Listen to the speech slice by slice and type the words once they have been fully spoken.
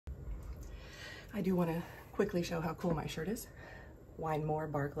I do want to quickly show how cool my shirt is. Whine more,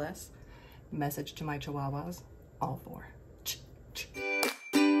 bark less. Message to my chihuahuas, all four.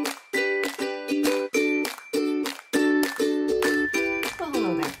 Well,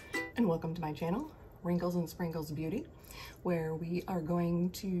 hello there, and welcome to my channel, Wrinkles and Sprinkles Beauty, where we are going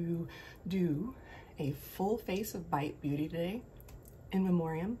to do a full face of Bite Beauty today, in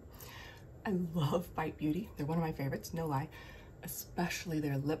memoriam. I love Bite Beauty. They're one of my favorites, no lie, especially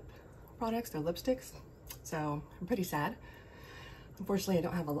their lip products, their lipsticks. So I'm pretty sad. Unfortunately, I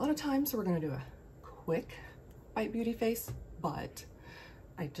don't have a lot of time, so we're gonna do a quick Bite Beauty face, but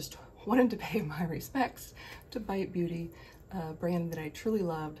I just wanted to pay my respects to Bite Beauty, a brand that I truly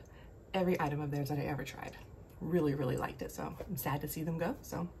loved. Every item of theirs that I ever tried. Really, really liked it, so I'm sad to see them go.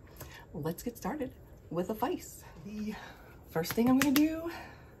 So let's get started with a face. The first thing I'm gonna do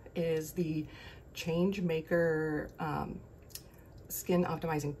is the Change Maker Skin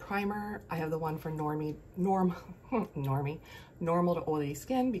Optimizing Primer. I have the one for normal to oily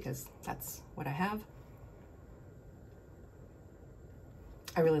skin because that's what I have.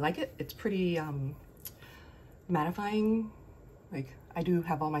 I really like it. It's pretty mattifying. Like, I do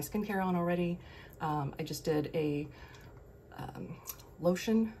have all my skincare on already. I just did a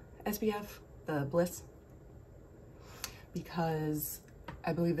lotion SPF, the Bliss, because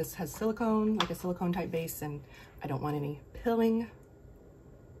I believe this has silicone, like a silicone type base, and I don't want any pilling.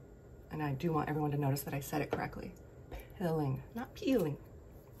 And I do want everyone to notice that I said it correctly. Pilling, not peeling.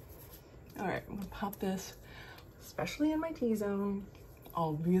 All right, I'm gonna pop this, especially in my T-zone,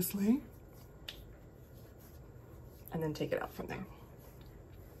 obviously, and then take it out from there.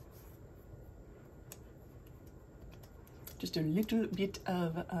 Just a little bit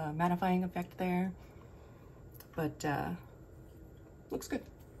of mattifying effect there, but looks good.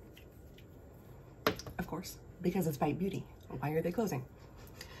 Of course, because it's Bite Beauty. Why are they closing?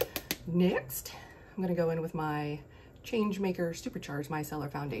 Next, I'm gonna go in with my Change Maker Supercharged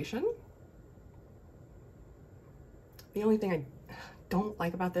Micellar Foundation. The only thing I don't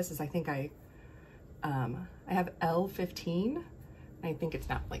like about this is I think I have L15, and I think it's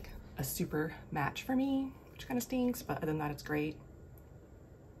not like a super match for me, which kind of stinks, but other than that, it's great.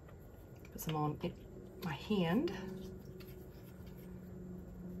 Put some on my hand.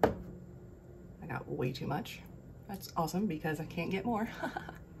 I got way too much. That's awesome because I can't get more.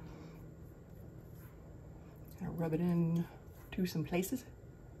 Gonna rub it in to some places.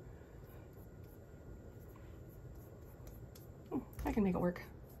 Oh, I can make it work.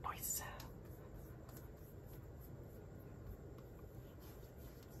 Nice.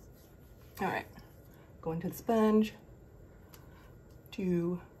 All right, go into the sponge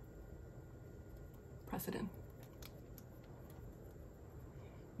to press it in.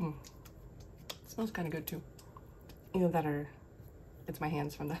 Smells kind of good too. Either that or it's my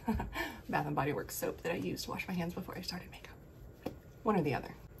hands from the Bath & Body Works soap that I used to wash my hands before I started makeup. One or the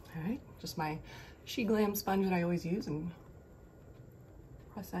other. All right, just my SheGlam sponge that I always use, and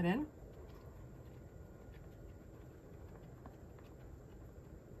press that in.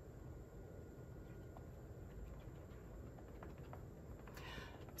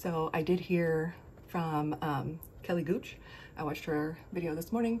 So I did hear from Kelly Gooch. I watched her video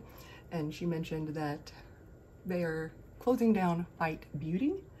this morning, and she mentioned that they are closing down Bite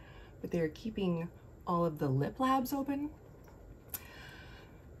Beauty, but they're keeping all of the lip labs open.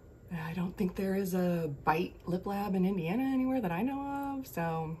 I don't think there is a Bite lip lab in Indiana anywhere that I know of,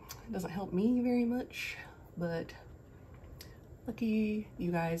 so it doesn't help me very much, but lucky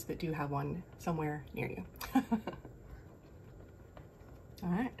you guys that do have one somewhere near you. All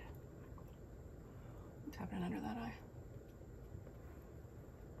right, what's happening under that eye?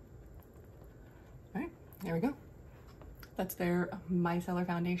 All right, there we go. That's their micellar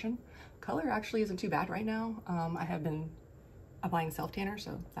foundation. Color actually isn't too bad right now. I have been applying self-tanner,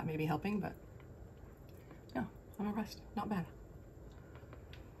 so that may be helping, but yeah, I'm impressed. Not bad.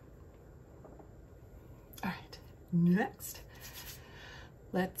 All right, next,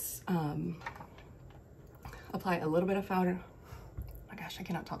 let's apply a little bit of powder. Oh my gosh, I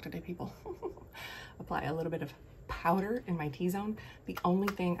cannot talk today, people. Apply a little bit of powder in my T-zone. The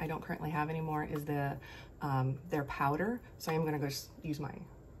only thing I don't currently have anymore is their powder, so I'm gonna go just use my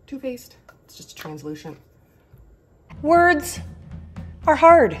Too Faced. It's just a translucent. Words are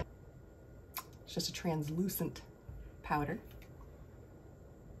hard. It's just a translucent powder.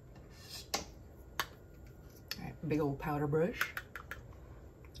 All right, big old powder brush,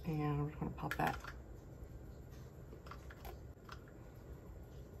 and we're just gonna pop that.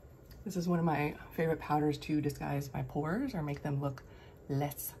 This is one of my favorite powders to disguise my pores or make them look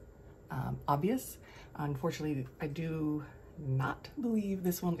less obvious. Unfortunately, I do not believe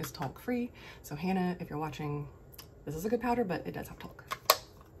this one is talc free. So Hannah, if you're watching, this is a good powder, but it does have talc.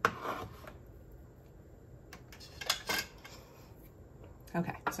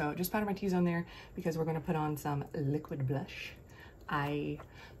 Okay, so just powder my T-zone there because we're gonna put on some liquid blush. I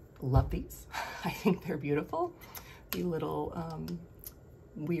love these. I think they're beautiful. The little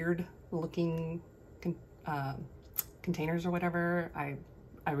weird looking containers or whatever, I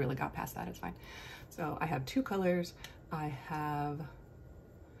really got past that, it's fine. So I have two colors. I have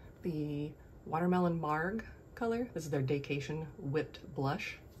the Watermelon Marg color. This is their Daycation Whipped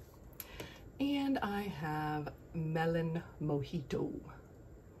Blush. And I have Melon Mojito.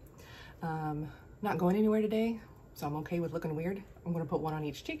 Not going anywhere today, so I'm okay with looking weird. I'm gonna put one on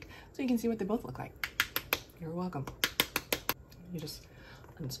each cheek so you can see what they both look like. You're welcome. You just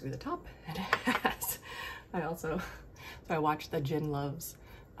unscrew the top and it has, I watched the Jen Loves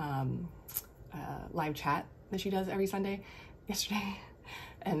live chat that she does every Sunday yesterday,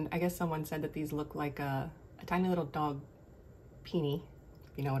 and I guess someone said that these look like a tiny little dog peenie,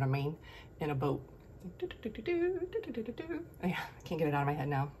 if you know what I mean, in a boat. Yeah, I can't get it out of my head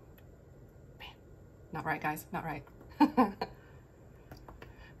now. Not right, guys, not right. All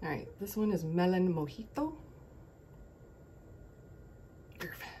right, this one is Melon Mojito.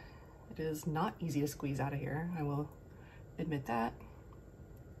 It is not easy to squeeze out of here, I will admit that.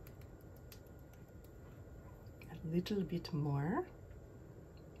 A little bit more.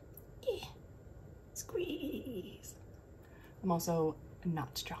 Squeeze. I'm also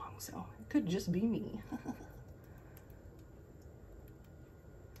not strong, so it could just be me.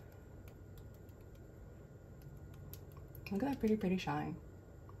 Look at that pretty shine.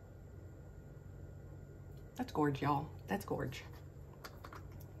 That's gorge, y'all. That's gorge.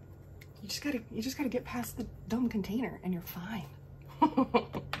 You just gotta get past the dumb container and you're fine.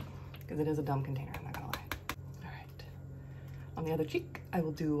 Because it is a dumb container, I'm not gonna lie. All right. On the other cheek, I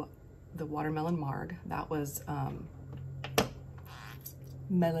will do the Watermelon Marg. That was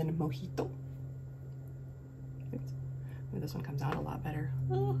Melon Mojito. Oops. This one comes out a lot better.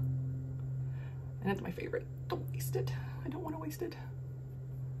 Oh. And it's my favorite. Don't waste it. I don't want to waste it.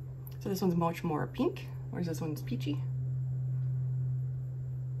 So this one's much more pink, whereas this one's peachy.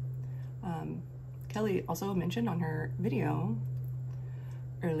 Kelly also mentioned on her video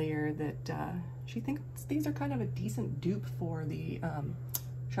earlier that she thinks these are kind of a decent dupe for the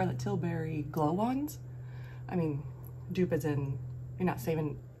Charlotte Tilbury glow-ons. I mean, dupe as in you're not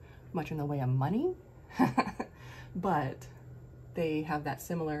saving much in the way of money, but they have that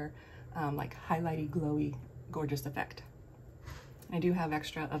similar like highlighty, glowy, gorgeous effect. I do have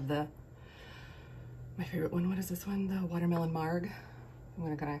extra of my favorite one. What is this one? The Watermelon Marg.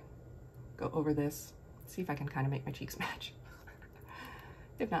 I'm gonna go over this, see if I can kind of make my cheeks match.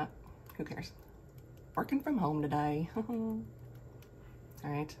 If not, who cares? Working from home today. All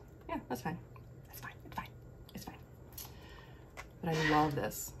right, yeah, that's fine. That's fine, it's fine, it's fine. But I love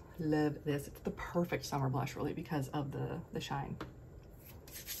this, love this. It's the perfect summer blush really because of the shine.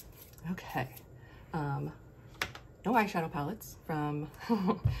 Okay, no eyeshadow palettes from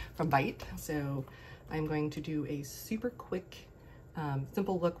from Bite, so I'm going to do a super quick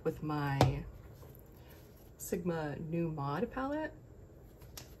simple look with my Sigma New Mod palette.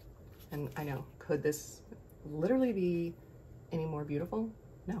 And I know, could this literally be any more beautiful?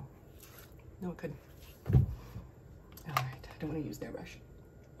 No, it couldn't. All right, I don't want to use their brush.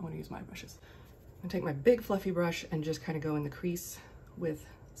 I want to use my brushes. I'm gonna take my big fluffy brush and just kind of go in the crease with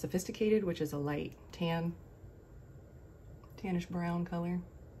Sophisticated, which is a light tannish brown color.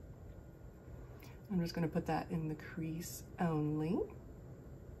 I'm just going to put that in the crease only.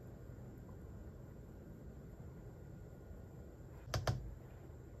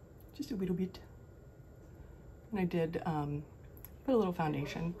 Just a little bit. And I did put a little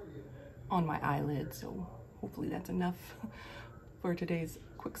foundation on my eyelid, so hopefully that's enough for today's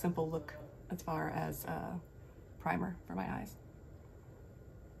quick, simple look as far as primer for my eyes.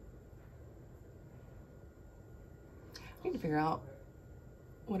 I need to figure out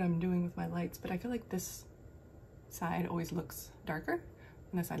what I'm doing with my lights, but I feel like this side always looks darker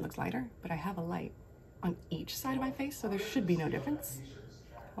and this side looks lighter, but I have a light on each side of my face, so there should be no difference.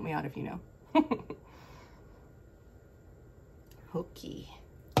 Help me out if you know. Okay.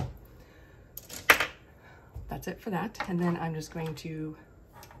 That's it for that. And then I'm just going to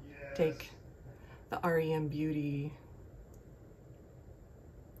take the REM Beauty,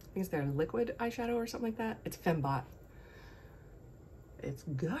 I think it's their liquid eyeshadow or something like that. It's Fembot. It's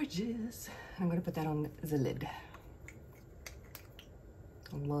gorgeous. I'm gonna put that on the lid.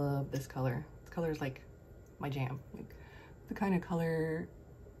 I love this color. This color is like my jam. Like the kind of color,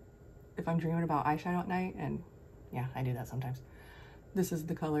 if I'm dreaming about eyeshadow at night and Yeah, I do that sometimes. This is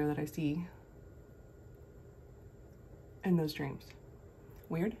the color that I see in those dreams.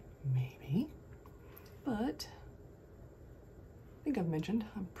 Weird? Maybe. But I think I've mentioned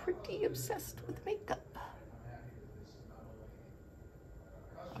I'm pretty obsessed with makeup.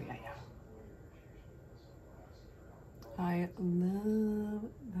 Oh yeah, yeah. I love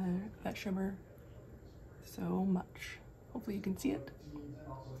that shimmer so much. Hopefully you can see it,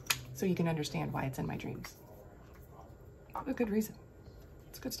 so you can understand why it's in my dreams. A good reason.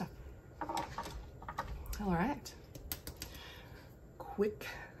 It's good stuff. All right. Quick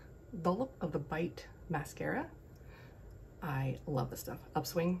dollop of the Bite mascara. I love this stuff.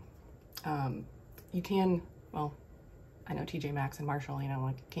 Upswing. You can, well, I know TJ Maxx and Marshall, you know,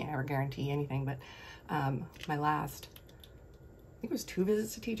 like can't ever guarantee anything, but my last, I think it was 2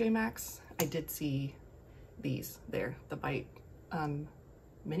 visits to TJ Maxx, I did see these there, the Bite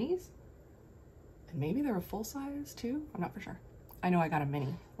minis, and maybe they're a full size too. I'm not for sure. I know I got a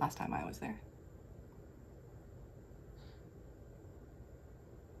mini last time I was there.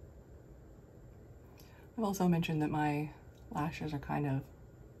 I've also mentioned that my lashes are kind of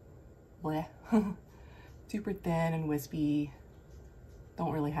bleh, super thin and wispy,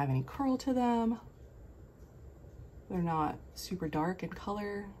 don't really have any curl to them. They're not super dark in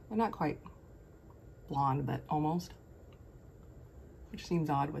color. They're not quite blonde, but almost, which seems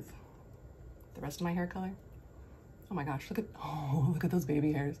odd with the rest of my hair color. Oh my gosh, look at those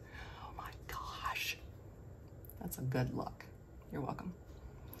baby hairs. Oh my gosh, that's a good look. You're welcome.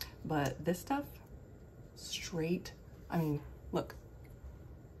 But this stuff, straight, I mean, look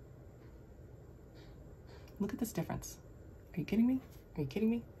at this difference. Are you kidding me? Are you kidding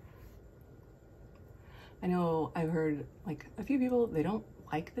me? I know I've heard like a few people, they don't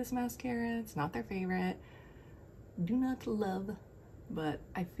like this mascara. It's not their favorite. Do not love, but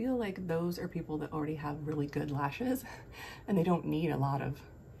I feel like those are people that already have really good lashes and they don't need a lot of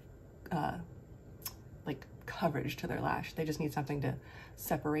like coverage to their lash. They just need something to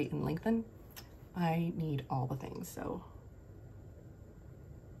separate and lengthen. I need all the things, so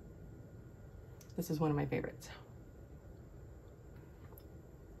this is one of my favorites.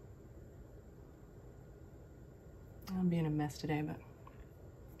 I'm being a mess today, but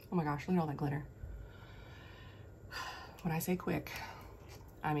oh my gosh, look at all that glitter. When I say quick,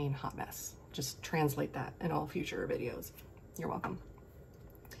 I mean hot mess. Just translate that in all future videos. You're welcome.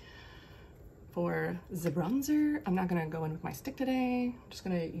 For the bronzer, I'm not gonna go in with my stick today. I'm just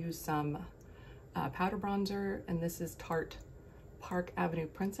gonna use some powder bronzer, and this is Tarte Park Avenue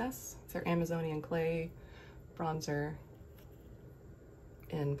Princess. It's their Amazonian clay bronzer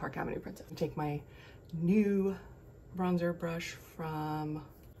in Park Avenue Princess. Take my new bronzer brush from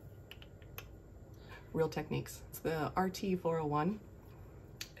Real Techniques. It's the RT401.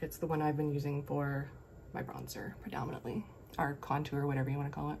 It's the one I've been using for my bronzer predominantly, or contour, whatever you want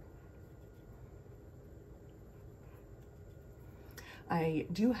to call it. I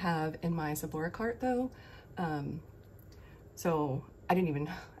do have in my Sephora cart though, so I didn't even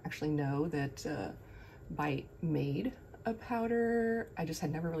actually know that Bite made a powder. I just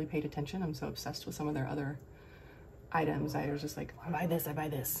had never really paid attention. I'm so obsessed with some of their other items. I was just like, I buy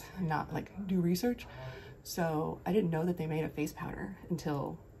this, and not like do research. So I didn't know that they made a face powder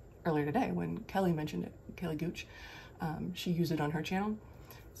until earlier today when Kelly mentioned it, Kelly Gooch. She used it on her channel.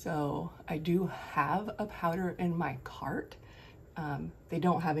 So I do have a powder in my cart. They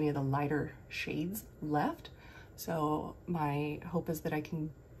don't have any of the lighter shades left. So my hope is that I can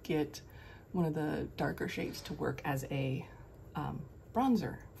get one of the darker shades to work as a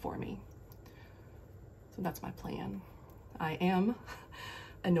bronzer for me. So that's my plan. I am,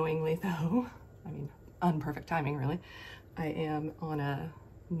 annoyingly though, I mean, unperfect timing really, I am on a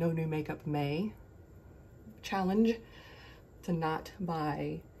No New Makeup May challenge to not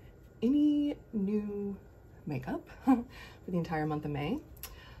buy any new makeup for the entire month of May.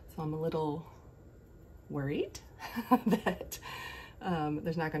 So I'm a little worried that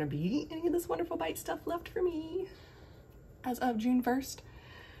there's not going to be any of this wonderful Bite stuff left for me as of June 1st.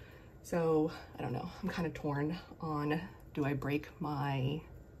 So I don't know, I'm kind of torn on, do I break my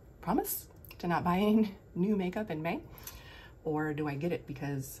promise to not buy any new makeup in May, or do I get it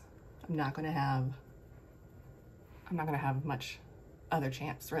because I'm not going to have much other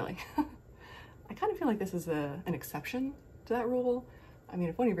chance really. I kind of feel like this is an exception to that rule. I mean,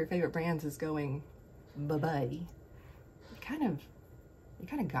 if one of your favorite brands is going bye-bye, you kind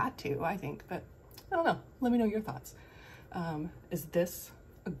of got to, I think, but I don't know. Let me know your thoughts. Is this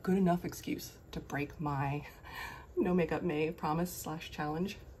a good enough excuse to break my No Makeup May promise /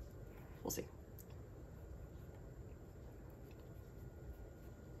 challenge? We'll see.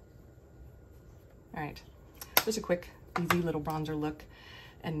 All right, just a quick, easy little bronzer look.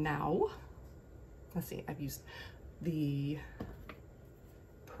 And now, let's see, I've used the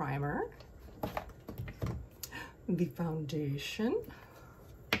primer, the foundation,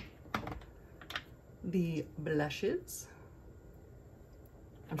 the blushes.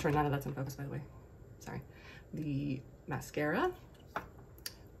 I'm sure none of that's in focus, by the way. Sorry. The mascara.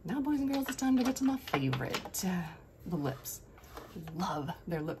 Now, boys and girls, it's time to get to my favorite, the lips. Love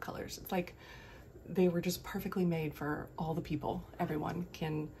their lip colors. It's like they were just perfectly made for all the people. Everyone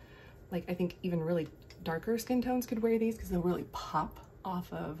can, like, I think even really darker skin tones could wear these because they'll really pop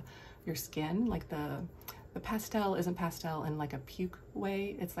off of your skin. Like the pastel isn't pastel in like a puke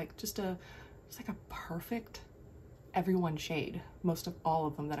way. It's like just like a perfect everyone shade, most of all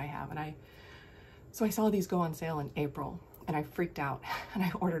of them that I have. And so I saw these go on sale in April and I freaked out and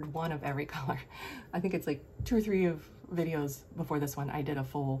I ordered one of every color. I think it's like 2 or 3 of videos before this one, I did a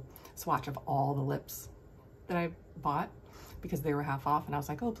full swatch of all the lips that I bought because they were half off, and I was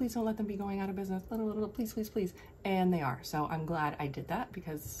like, oh, please don't let them be going out of business, please, please, please. And they are. So I'm glad I did that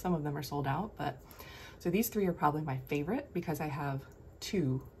because some of them are sold out. But so these 3 are probably my favorite because I have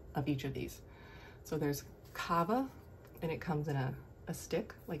 2 of each of these. So there's Kava, and it comes in a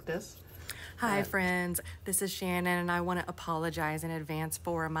stick like this. Hi friends, this is Shannon and I want to apologize in advance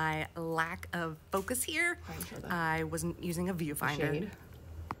for my lack of focus here. I wasn't using a viewfinder. Shade.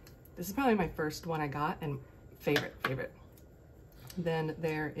 This is probably my first one I got and favorite. Then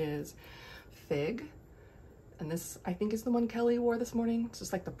there is Fig, and this I think is the one Kelly wore this morning. It's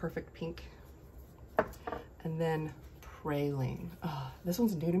just like the perfect pink. And then Praline. Oh, this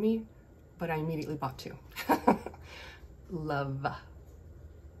one's new to me, but I immediately bought 2. Love.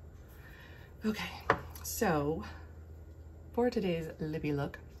 Okay, so for today's lippy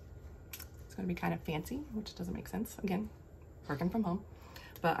look, it's gonna be kind of fancy, which doesn't make sense. Again, working from home.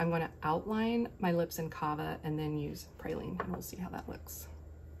 But I'm gonna outline my lips in Kava and then use Praline, and we'll see how that looks.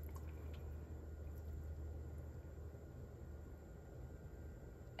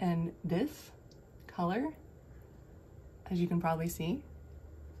 And this color, as you can probably see,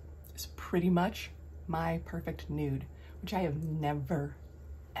 is pretty much my perfect nude, which I have never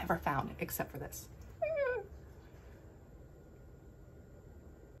ever found except for this.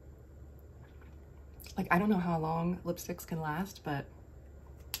 Like, I don't know how long lipsticks can last, but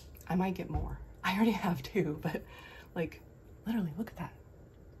I might get more. I already have 2, but like, literally, look at that.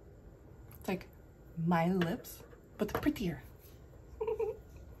 It's like my lips, but the prettier.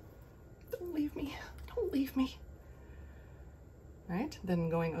 Don't leave me, don't leave me. All right, then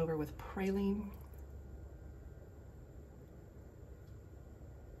going over with Praline.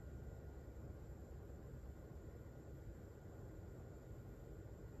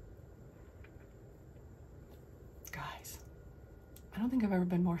 Guys, I don't think I've ever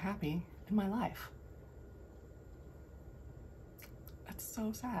been more happy in my life. That's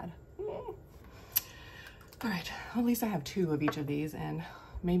so sad. All right, well, at least I have 2 of each of these, and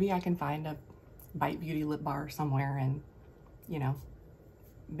maybe I can find a Bite Beauty lip bar somewhere and, you know,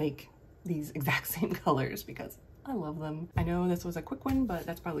 make these exact same colors because I love them. I know this was a quick one, but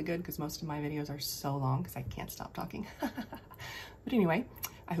that's probably good because most of my videos are so long because I can't stop talking. But anyway,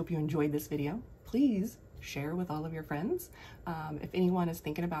 I hope you enjoyed this video. Please share with all of your friends. If anyone is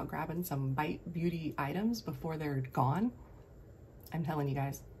thinking about grabbing some Bite Beauty items before they're gone, I'm telling you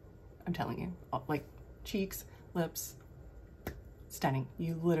guys, I'm telling you, like cheeks, lips, stunning.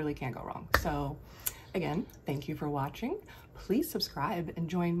 You literally can't go wrong. So again, thank you for watching. Please subscribe and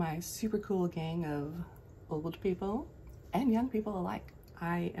join my super cool gang of old people and young people alike.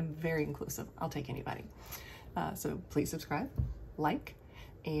 I am very inclusive. I'll take anybody. So please subscribe, like,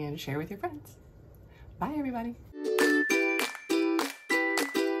 and share with your friends. Bye, everybody.